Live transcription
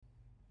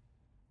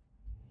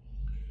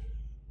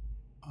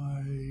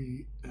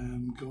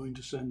going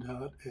to send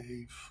out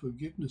a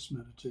forgiveness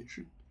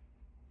meditation,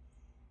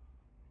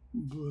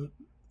 but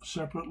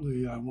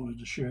separately I wanted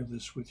to share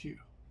this with you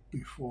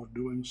before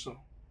doing so.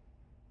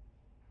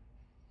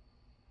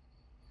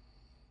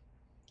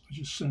 I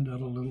just sent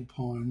out a little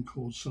poem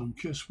called Some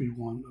Kiss We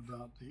Want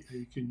about the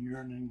ache and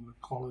yearning, the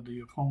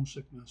quality of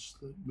homesickness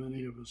that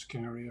many of us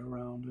carry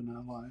around in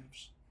our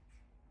lives,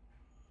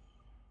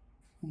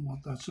 and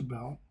what that's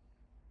about,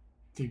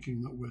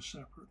 thinking that we're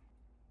separate.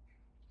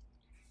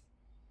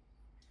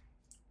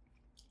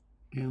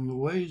 And the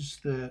ways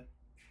that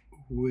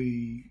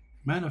we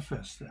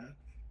manifest that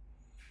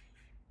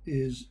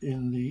is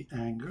in the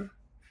anger,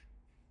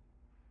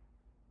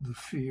 the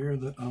fear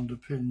that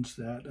underpins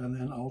that, and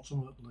then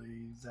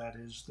ultimately that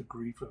is the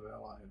grief of our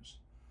lives.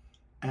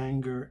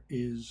 Anger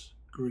is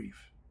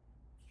grief,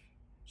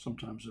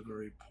 sometimes a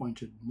very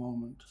pointed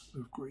moment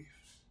of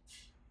grief,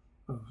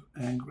 of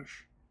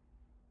anguish,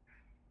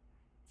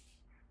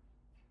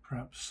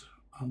 perhaps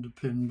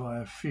underpinned by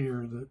a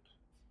fear that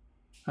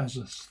has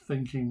us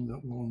thinking that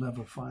we'll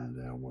never find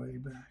our way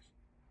back.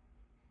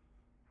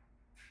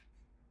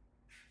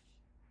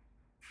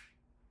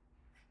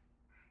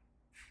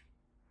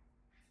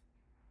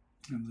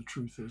 And the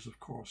truth is, of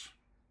course,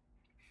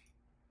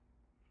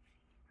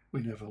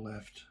 we never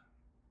left.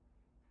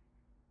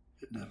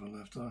 It never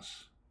left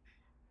us.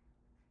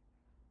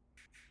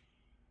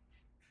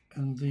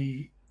 And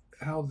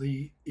how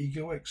the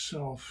egoic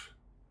self,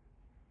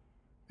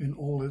 in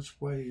all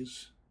its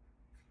ways,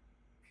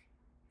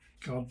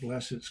 God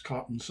bless its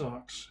cotton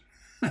socks,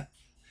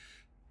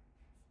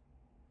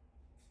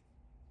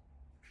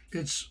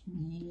 its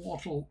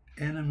mortal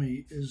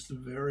enemy is the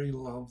very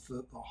love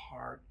that the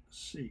heart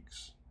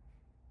seeks.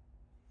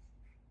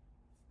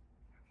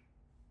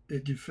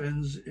 It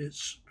defends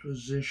its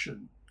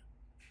position.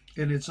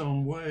 In its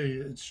own way,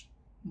 it's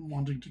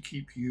wanting to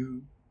keep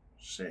you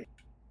safe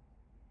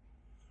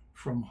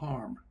from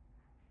harm,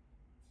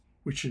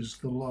 which is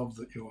the love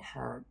that your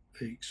heart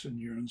aches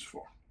and yearns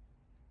for,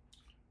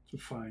 to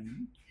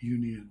find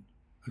union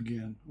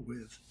again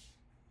with,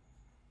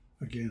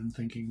 again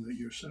thinking that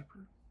you're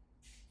separate.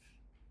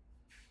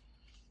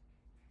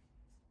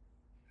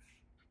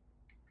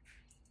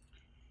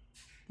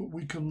 But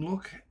we can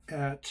look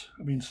at,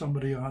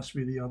 somebody asked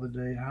me the other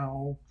day,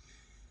 how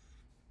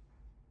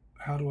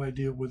do I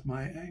deal with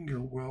my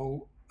anger?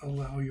 Well,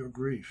 allow your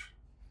grief.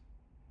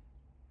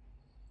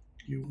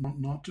 You want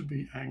not to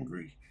be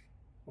angry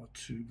or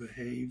to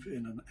behave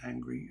in an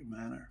angry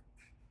manner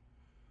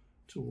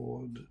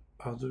toward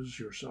others,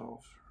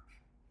 yourself.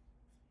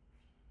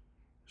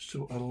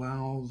 So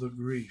allow the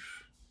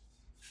grief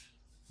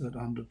that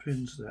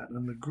underpins that.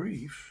 And the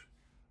grief,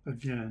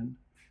 again,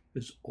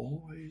 is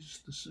always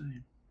the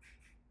same.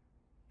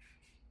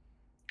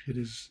 It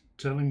is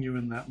telling you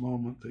in that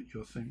moment that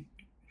you're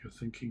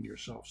thinking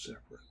yourself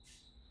separate,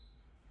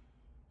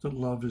 that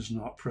love is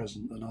not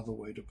present, another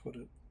way to put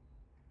it.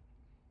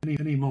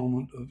 Any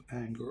moment of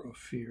anger or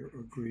fear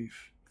or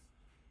grief,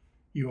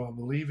 you are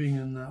believing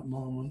in that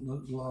moment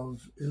that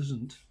love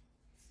isn't,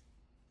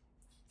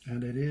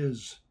 and it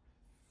is.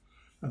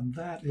 And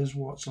that is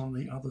what's on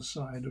the other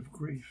side of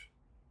grief.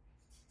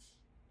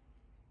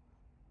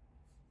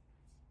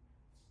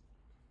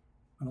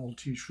 An old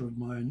teacher of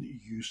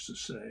mine used to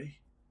say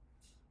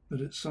that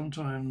it's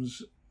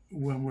sometimes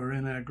when we're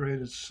in our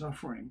greatest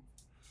suffering,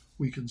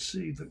 we can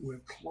see that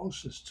we're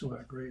closest to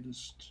our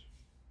greatest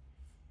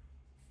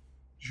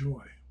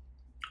joy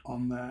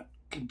on that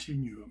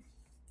continuum,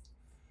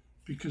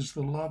 because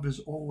the love is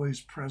always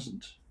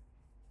present.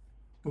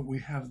 But we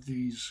have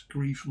these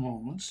grief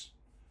moments,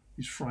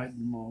 these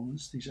frightened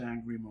moments, these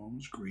angry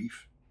moments,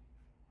 grief.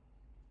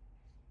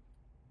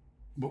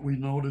 But we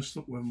notice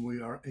that when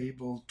we are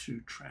able to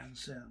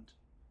transcend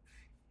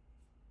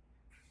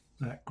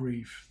that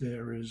grief,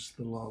 there is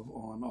the love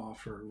on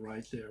offer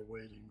right there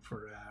waiting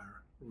for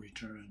our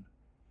return.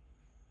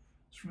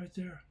 It's right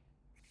there.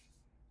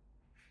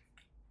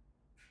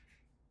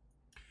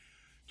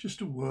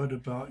 Just a word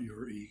about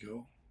your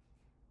ego.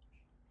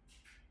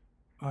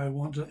 I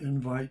want to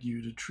invite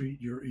you to treat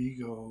your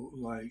ego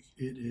like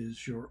it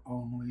is your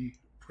only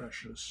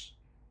precious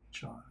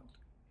child.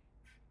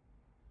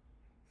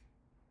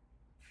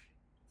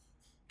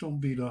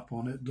 Don't beat up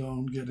on it.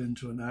 Don't get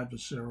into an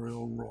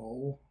adversarial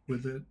role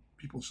with it.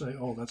 People say,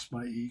 oh, that's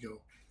my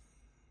ego.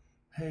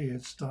 Hey,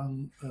 it's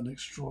done an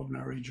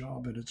extraordinary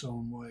job in its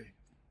own way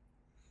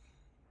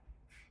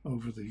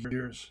over the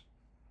years.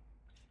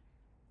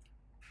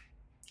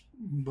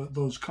 But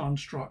those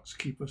constructs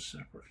keep us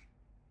separate.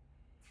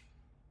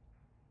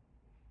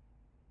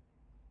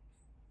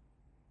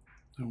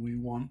 And we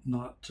want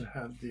not to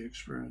have the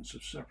experience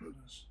of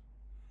separateness,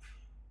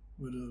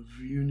 but of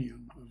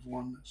union, of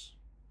oneness.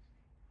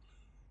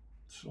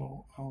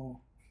 So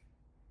I'll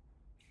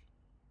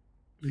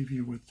leave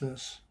you with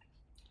this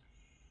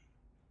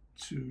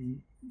to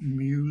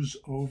muse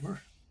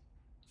over.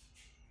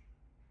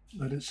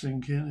 Let it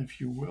sink in, if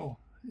you will,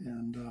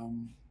 and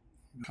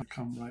I'll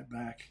come right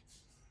back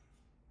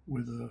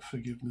with a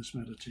forgiveness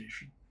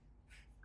meditation.